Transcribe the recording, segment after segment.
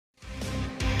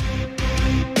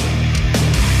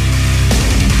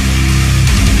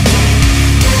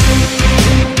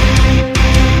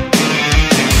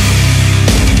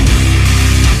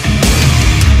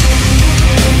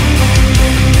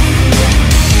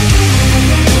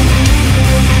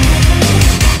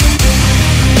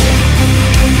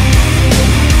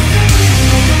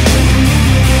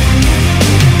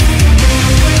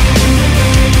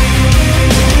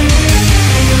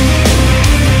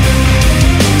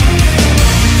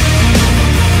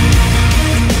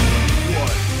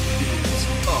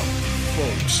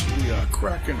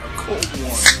cracking a cold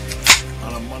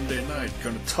one on a Monday night.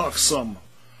 Gonna talk some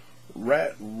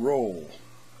rat roll.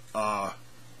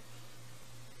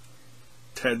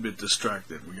 Tad bit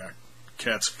distracted. We got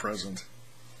cats present.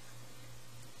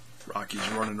 Rocky's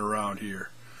running around here.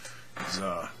 He's,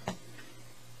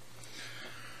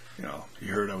 he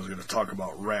heard I was going to talk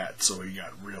about Ratt, so he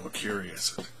got real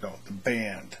curious. No, the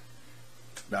band,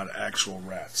 not an actual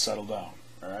rat. Settle down,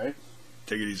 alright?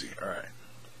 Take it easy, alright.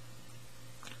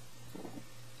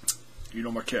 You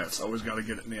know my cats, always got to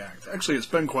get it in the act. Actually, it's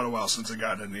been quite a while since I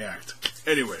got it in the act.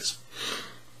 Anyways.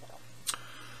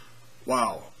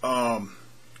 Wow.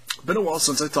 Been a while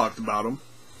since I talked about them.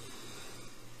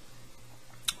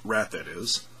 Rat, that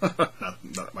is.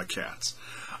 not my cats.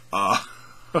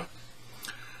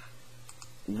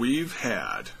 We've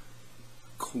had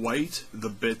quite the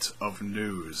bit of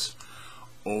news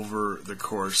over the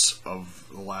course of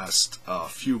the last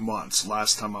few months.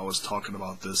 Last time I was talking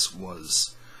about this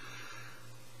was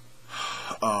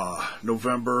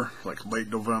November, like late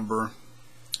November.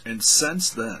 And since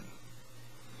then,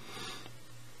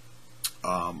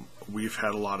 we've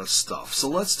had a lot of stuff. So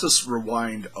let's just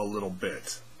rewind a little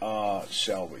bit,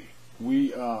 shall we?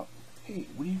 Hey,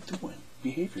 what are you doing?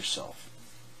 Behave yourself.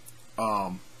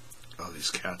 Oh, these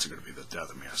cats are going to be the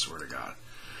death of me, I swear to God.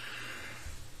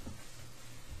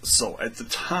 So, at the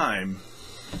time,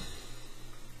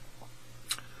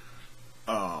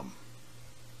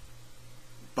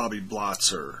 Bobby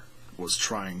Blotzer was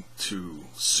trying to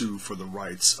sue for the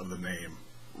rights of the name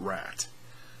Ratt.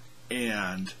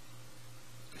 And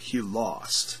he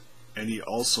lost. And he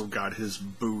also got his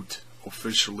boot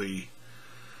officially.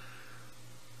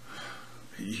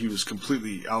 He was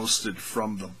completely ousted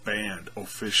from the band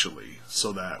officially,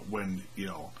 so that when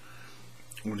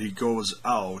he goes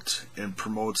out and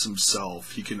promotes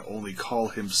himself, he can only call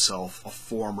himself a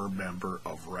former member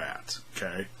of Ratt.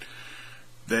 Okay.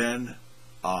 Then,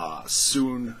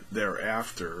 soon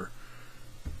thereafter,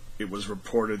 it was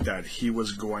reported that he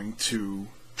was going to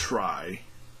try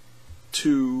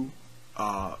to.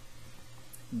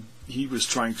 He was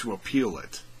trying to appeal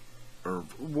it. Or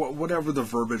whatever the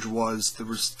verbiage was. There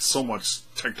was so much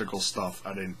technical stuff,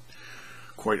 I didn't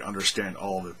quite understand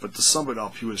all of it. But to sum it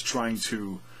up, he was trying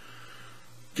to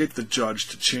get the judge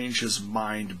to change his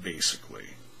mind, basically.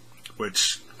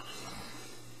 Which,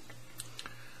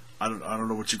 I don't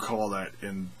know what you call that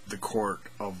in the court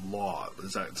of law.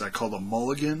 Is that called a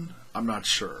mulligan? I'm not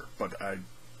sure. But I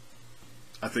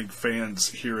think fans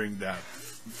hearing that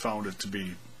found it to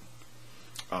be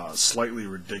slightly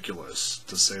ridiculous,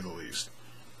 to say the least.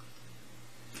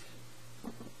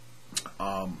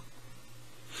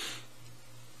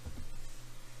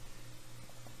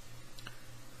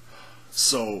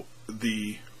 So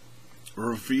the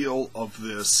reveal of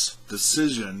this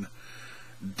decision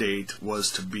date was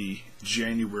to be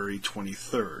January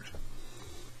 23rd.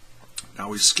 Now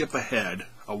we skip ahead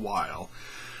a while,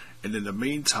 and in the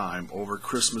meantime, over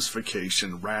Christmas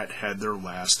vacation, Ratt had their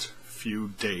last few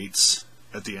dates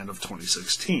at the end of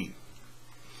 2016.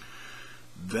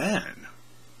 Then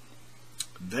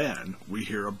we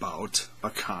hear about a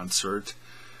concert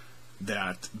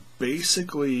that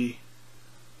basically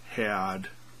had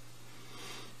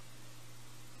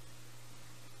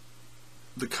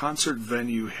the concert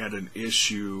venue had an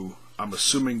issue. I'm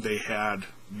assuming they had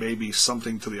maybe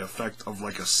something to the effect of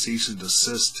like a cease and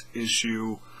desist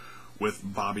issue with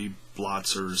Bobby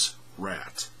Blotzers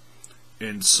Ratt.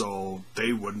 And so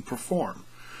they wouldn't perform.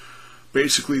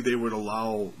 Basically, they would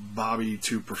allow Bobby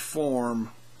to perform,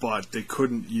 but they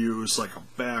couldn't use like a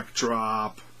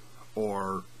backdrop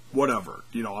or whatever.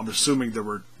 I'm assuming there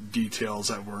were details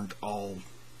that weren't all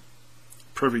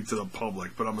privy to the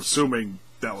public, but I'm assuming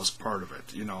that was part of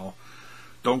it.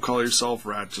 Don't call yourself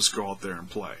Ratt, just go out there and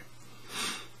play.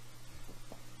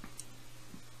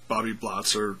 Bobby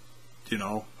Blotzer,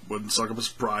 wouldn't suck up his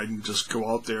pride and just go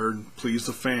out there and please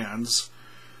the fans.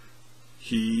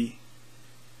 He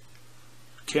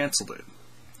canceled it.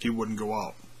 He wouldn't go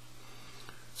out.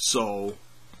 So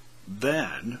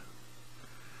then,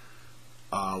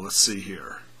 let's see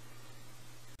here.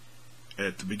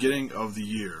 At the beginning of the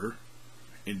year,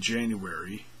 in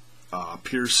January,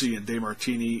 Piercy and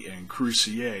DeMartini and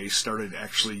Crucier started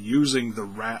actually using the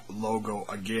Ratt logo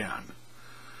again.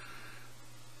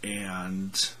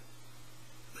 And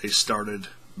they started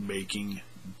making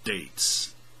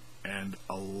dates. And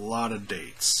a lot of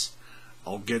dates.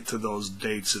 I'll get to those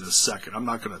dates in a second. I'm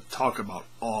not going to talk about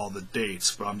all the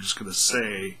dates, but I'm just going to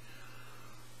say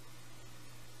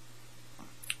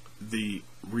the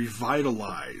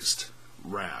revitalized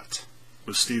Ratt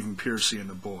with Stephen Piercy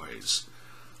and the boys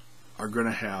are going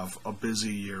to have a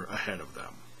busy year ahead of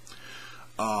them.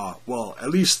 Well, at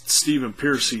least Stephen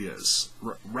Piercy is.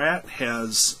 Ratt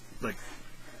has, like...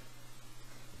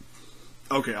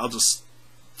 Okay, I'll just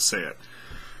say it.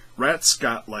 Ratt's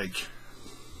got, like,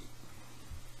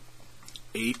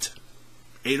 8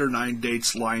 or 9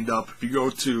 dates lined up. If you go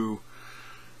to...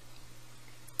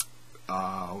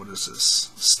 what is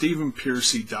this?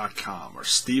 StephenPiercy.com or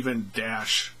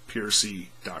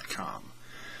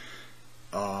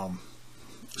Stephen-Piercy.com.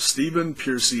 Stephen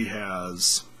Piercy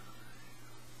has...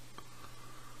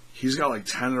 He's got like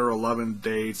 10 or 11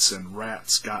 dates, and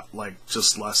Ratt's got like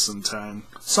just less than 10.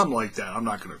 Something like that. I'm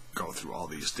not going to go through all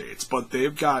these dates. But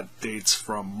they've got dates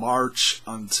from March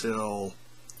until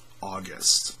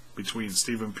August between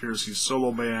Stephen Piercy's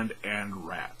solo band and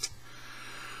Ratt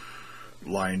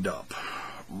lined up.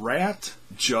 Ratt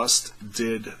just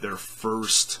did their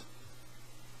first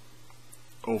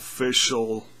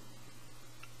official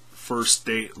first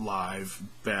date live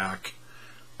back,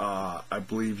 I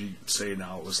believe you'd say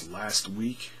now it was last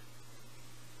week.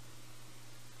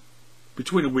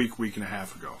 Between a week and a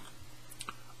half ago.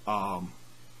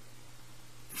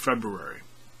 February.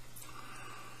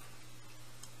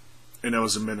 And that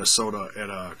was in Minnesota at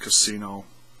a casino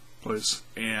place.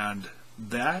 And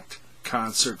that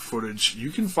concert footage, you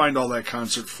can find all that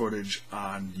concert footage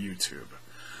on YouTube.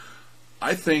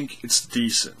 I think it's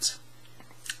decent.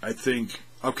 I think,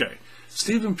 okay,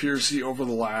 Stephen Piercy over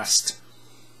the last,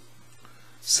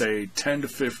 say, 10 to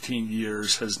 15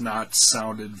 years has not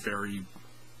sounded very,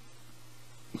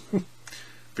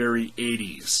 very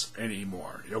 80s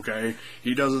anymore, okay?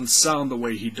 He doesn't sound the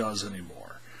way he does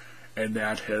anymore. And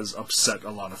that has upset a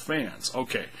lot of fans.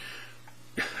 Okay.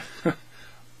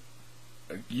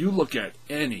 You look at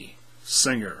any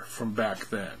singer from back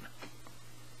then.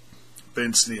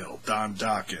 Vince Neil, Don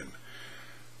Dokken,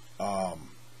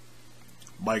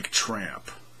 Mike Tramp.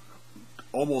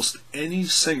 Almost any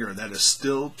singer that is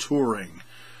still touring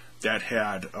that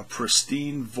had a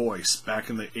pristine voice back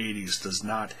in the 80s does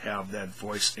not have that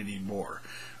voice anymore.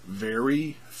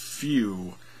 Very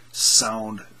few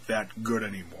sound that good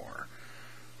anymore.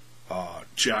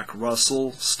 Jack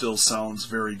Russell still sounds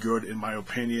very good in my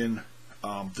opinion.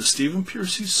 The Stephen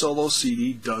Piercy solo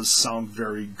CD does sound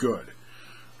very good.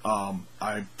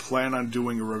 I plan on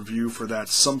doing a review for that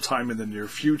sometime in the near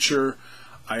future.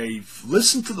 I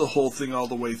listened to the whole thing all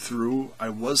the way through. I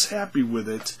was happy with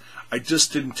it. I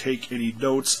just didn't take any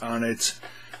notes on it.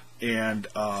 And,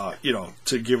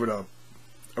 to give it a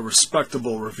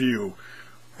respectable review.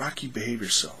 Rocky, behave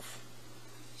yourself.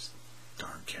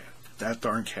 Darn cat. That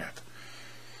darn cat.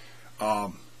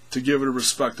 To give it a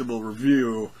respectable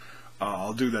review,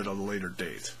 I'll do that on a later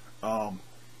date.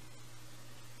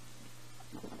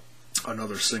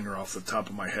 Another singer off the top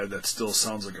of my head that still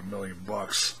sounds like $1 million.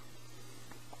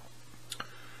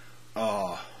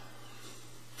 God,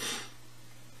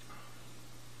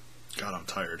 I'm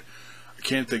tired. I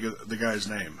can't think of the guy's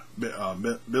name.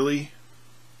 Billy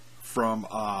from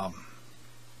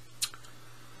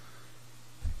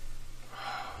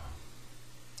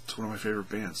it's one of my favorite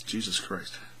bands. Jesus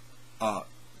Christ.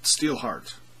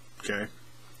 Steelheart. Okay.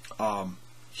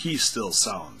 He still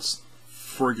sounds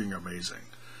frigging amazing.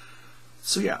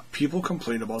 So yeah, people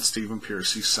complain about Stephen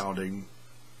Piercy sounding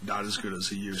not as good as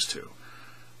he used to.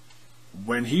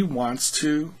 When he wants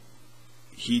to,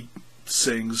 he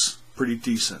sings pretty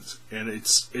decent, and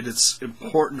it's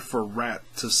important for Ratt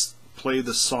to play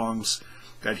the songs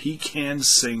that he can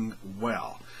sing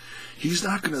well. He's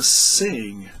not going to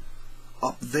sing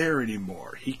up there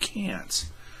anymore. He can't.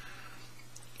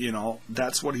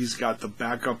 That's what he's got the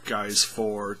backup guys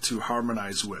for to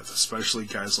harmonize with, especially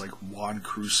guys like Juan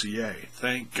Croucier.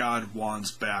 Thank God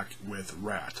Juan's back with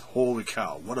Ratt. Holy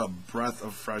cow, what a breath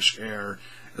of fresh air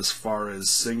as far as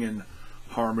singing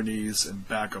harmonies and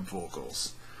backup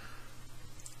vocals.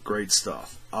 Great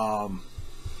stuff.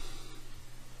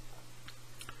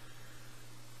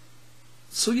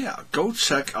 So yeah, go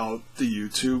check out the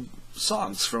YouTube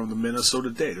songs from the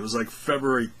Minnesota date. It was like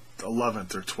February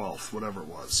 11th or 12th, whatever it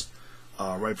was,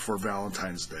 right before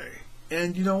Valentine's Day.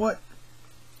 And you know what?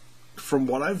 From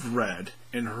what I've read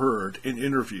and heard in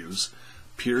interviews,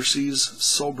 Piercy's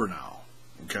sober now,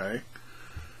 okay?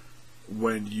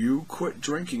 When you quit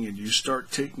drinking and you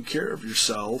start taking care of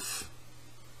yourself,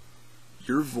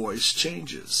 your voice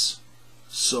changes.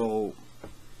 So,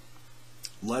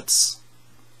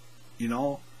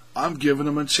 I'm giving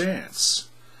him a chance.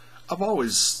 I've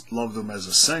always loved him as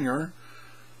a singer.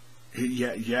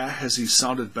 Yeah, has he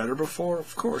sounded better before?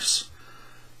 Of course.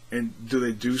 And do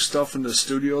they do stuff in the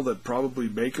studio that probably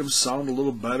make him sound a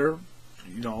little better?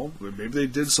 Maybe they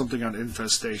did something on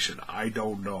Infestation. I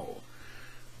don't know.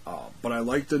 But I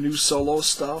like the new solo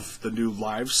stuff. The new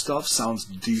live stuff sounds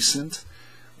decent.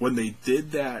 When they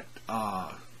did that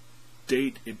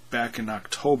date back in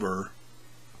October,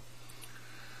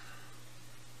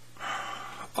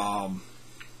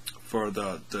 for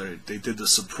they did the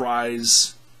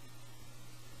surprise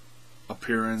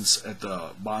appearance at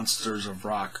the Monsters of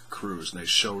Rock cruise, and they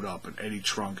showed up, and Eddie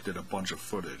Trunk did a bunch of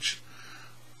footage.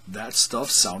 That stuff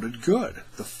sounded good.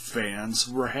 The fans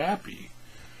were happy.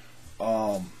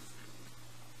 But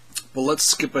let's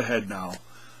skip ahead now.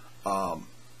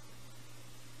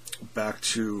 Back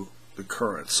to the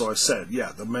current. So I said,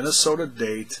 yeah, the Minnesota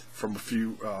date from a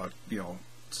few,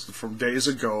 from days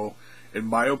ago, in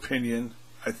my opinion,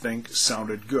 I think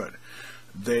sounded good.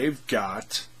 They've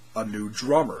got a new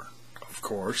drummer, of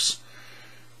course,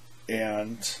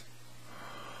 and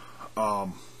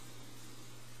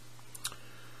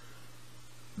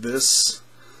this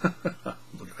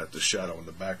looking at the shadow in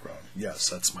the background. Yes,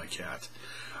 that's my cat.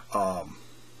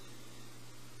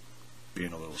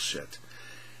 Being a little shit.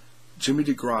 Jimmy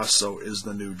DeGrasso is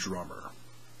the new drummer.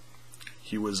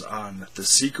 He was on the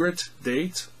secret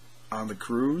date on the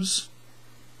cruise.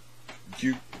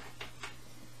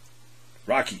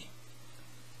 Rocky.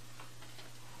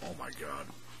 Oh my God.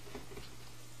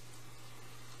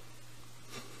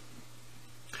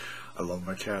 I love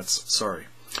my cats. Sorry.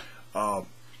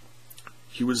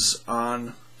 He was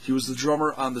the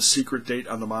drummer on the secret date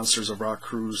on the Monsters of Rock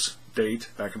cruise date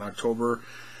back in October.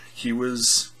 He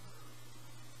was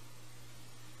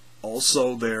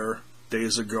also there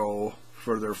days ago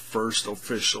for their first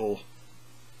official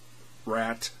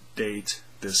Ratt date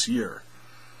this year.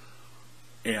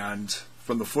 And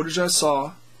from the footage I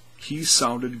saw, he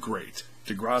sounded great.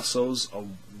 DeGrasso's a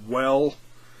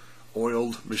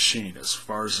well-oiled machine as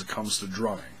far as it comes to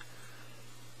drumming.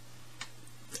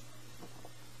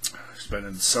 He's been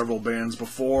in several bands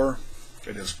before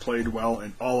and has played well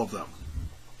in all of them.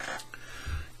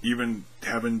 Even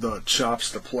having the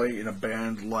chops to play in a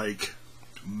band like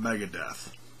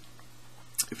Megadeth.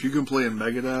 If you can play in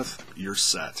Megadeth, you're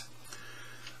set.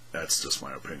 That's just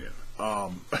my opinion.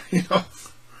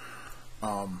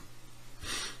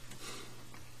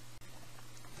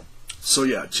 So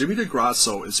yeah, Jimmy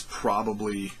DeGrasso is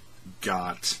probably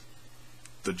got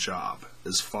the job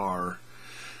as far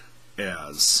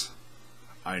as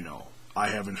I know. I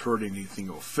haven't heard anything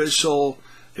official.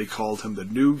 They called him the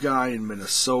new guy in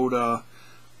Minnesota.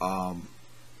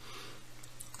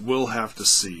 We'll have to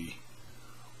see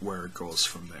where it goes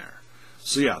from there.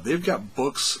 So yeah, they've got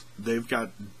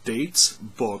dates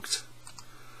booked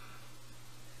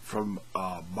from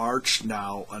March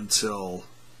now until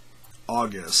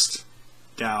August.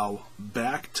 Now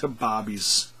back to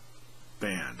Bobby's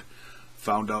band.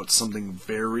 Found out something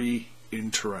very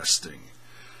interesting.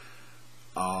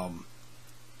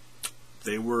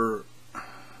 They were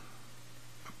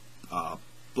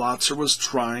Blotzer was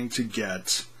trying to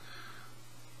get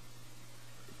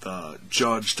the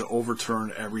judge to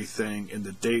overturn everything, and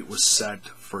the date was set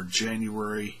for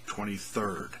January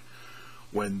 23rd.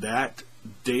 When that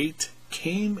date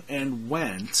came and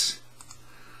went,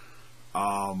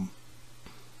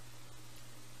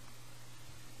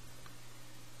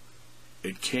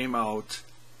 it came out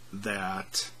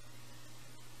that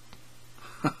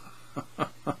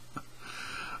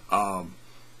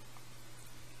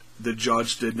the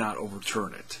judge did not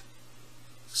overturn it.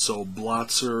 So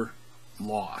Blotzer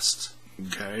lost.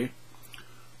 Okay?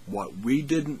 What we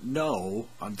didn't know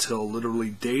until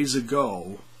literally days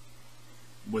ago,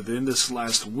 within this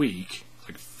last week,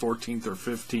 like 14th or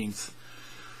 15th,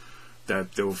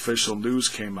 that the official news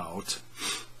came out,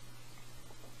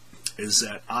 is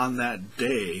that on that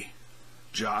day,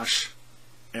 Joshua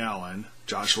Allen,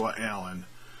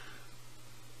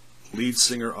 lead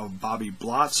singer of Bobby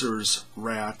Blotzers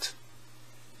Ratt,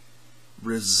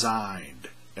 resigned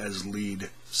as lead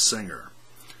singer.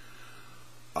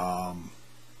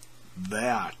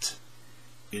 That,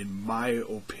 in my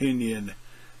opinion,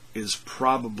 is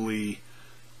probably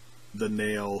the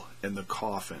nail in the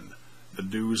coffin. The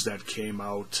news that came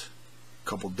out a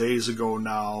couple days ago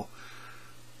now,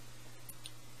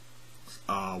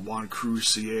 Juan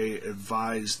Crucier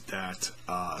advised that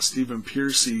Stephen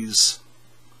Piercy's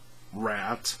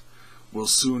Ratt will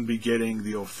soon be getting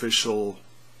the official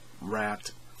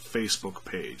Ratt Facebook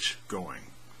page going.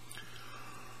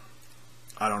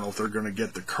 I don't know if they're going to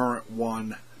get the current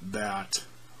one that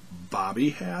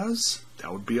Bobby has.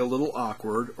 That would be a little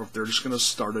awkward. Or if they're just going to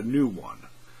start a new one.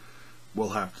 We'll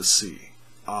have to see.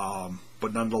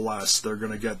 But nonetheless, they're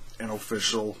going to get an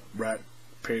official Ratt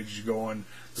page going.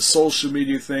 The social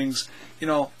media things,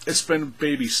 it's been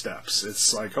baby steps.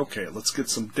 It's like, okay, let's get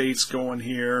some dates going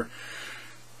here.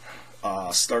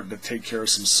 starting to take care of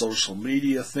some social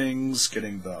media things,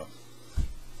 getting the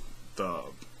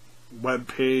web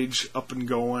page up and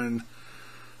going.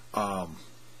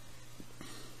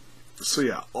 So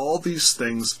yeah, all these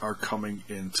things are coming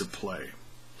into play.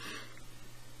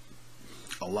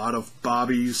 A lot of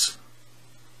Bobby's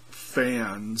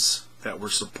fans that were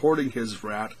supporting his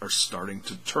rat are starting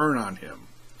to turn on him.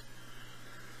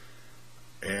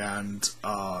 And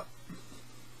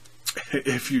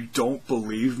if you don't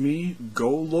believe me,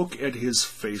 go look at his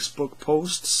Facebook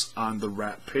posts on the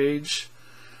rat page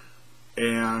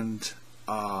and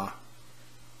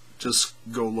just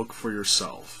go look for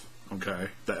yourself. Okay?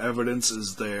 The evidence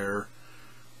is there.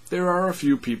 There are a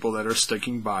few people that are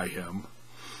sticking by him.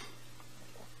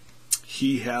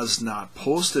 He has not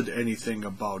posted anything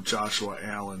about Joshua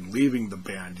Allen leaving the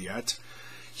band yet.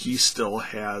 He still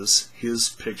has his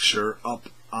picture up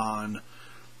in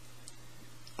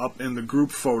the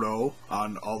group photo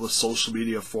on all the social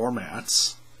media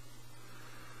formats.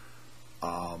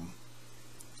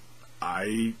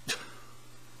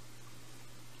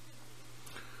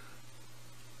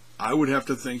 I would have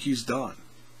to think he's done.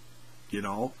 You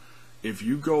know, if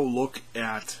you go look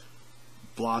at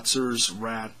Blotzers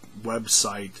Rat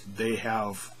website, they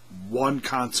have one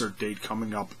concert date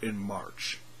coming up in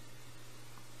March.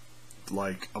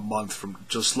 Like a month from,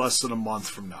 just less than a month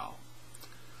from now.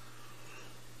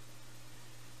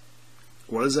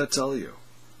 What does that tell you?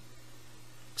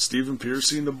 Stephen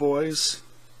Pearcy and the boys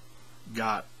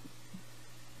got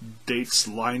dates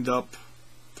lined up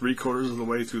 3/4 of the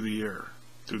way through the year,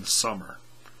 through the summer.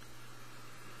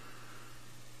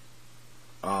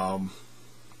 The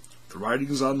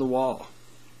writing's on the wall.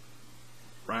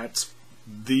 Rat's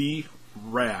the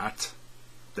Rat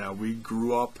that we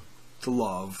grew up to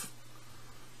love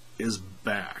is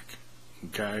back.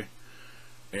 Okay?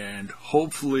 And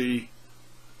hopefully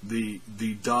the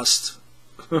dust,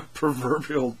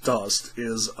 proverbial dust,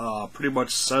 is pretty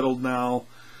much settled now.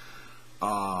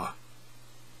 I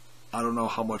don't know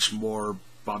how much more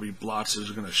Bobby Blotzers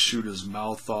is going to shoot his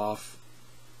mouth off.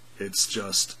 It's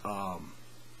just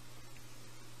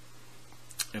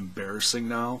embarrassing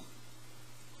now.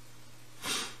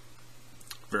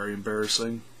 Very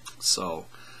embarrassing. So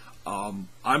I'm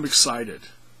excited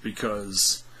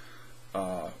because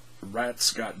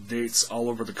Rat's got dates all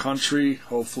over the country.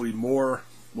 Hopefully more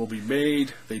will be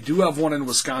made. They do have one in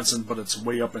Wisconsin, but it's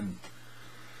way up in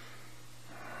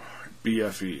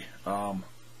BFE.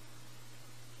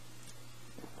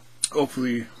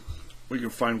 Hopefully we can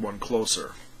find one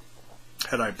closer.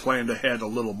 Had I planned ahead a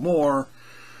little more,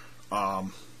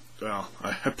 well,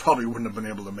 I probably wouldn't have been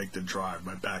able to make the drive.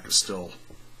 My back is still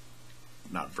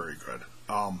not very good.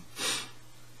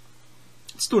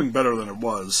 It's doing better than it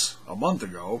was a month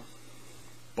ago,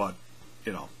 but,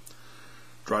 you know,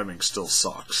 driving still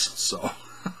sucks. So,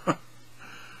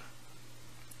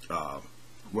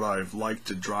 would I have liked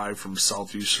to drive from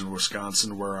southeastern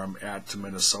Wisconsin, where I'm at, to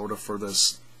Minnesota for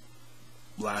this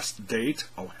last date?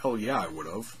 Oh, hell yeah, I would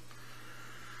have.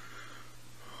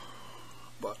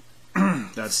 But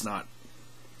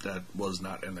that was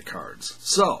not in the cards.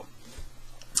 So,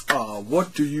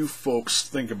 what do you folks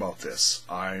think about this?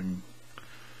 I'm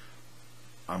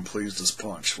pleased as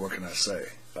punch. What can I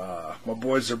say? My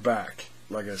boys are back,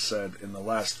 like I said in the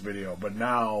last video, but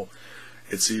now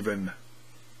it's even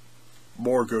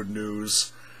more good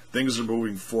news. Things are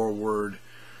moving forward.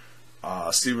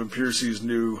 Stephen Pearcy's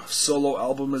new solo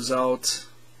album is out,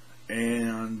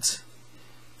 and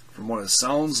from what it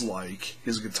sounds like,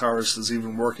 his guitarist is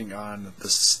even working on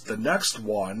the next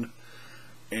one,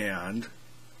 and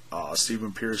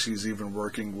Stephen Pearcy is even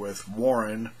working with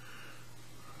Warren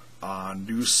on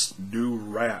new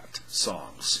Rat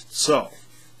songs. So,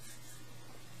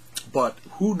 but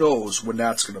who knows when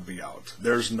that's going to be out?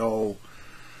 There's no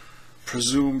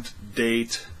presumed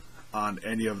date on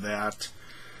any of that.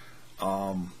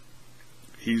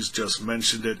 He's just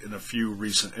mentioned it in a few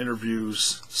recent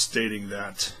interviews, stating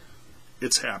that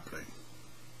it's happening.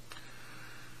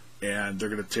 And they're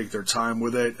going to take their time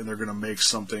with it, and they're going to make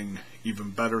something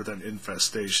even better than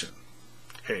Infestation.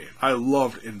 Hey, I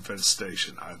loved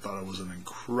Infestation. I thought it was an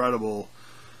incredible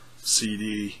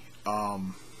CD.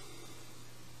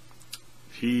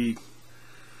 He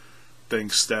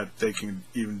thinks that they can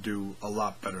even do a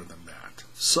lot better than that.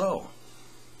 So,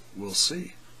 we'll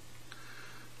see.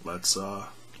 Let's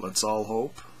all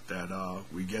hope that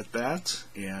we get that,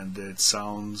 and it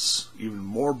sounds even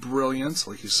more brilliant,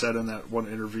 like he said in that one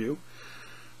interview,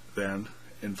 than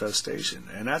Infestation.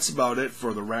 And that's about it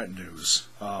for the Rat news.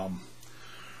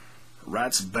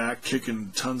 Rat's back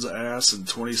kicking tons of ass in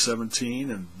 2017,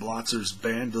 and Blotzers'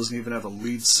 band doesn't even have a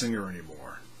lead singer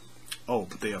anymore. Oh,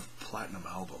 but they have platinum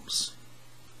albums.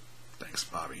 Thanks,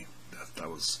 Bobby. That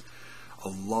was a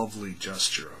lovely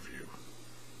gesture of you.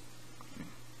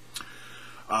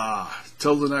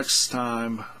 Till the next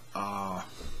time,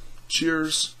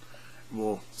 cheers.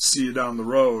 We'll see you down the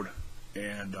road,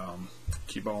 and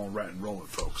keep on ratting and rolling,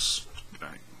 folks.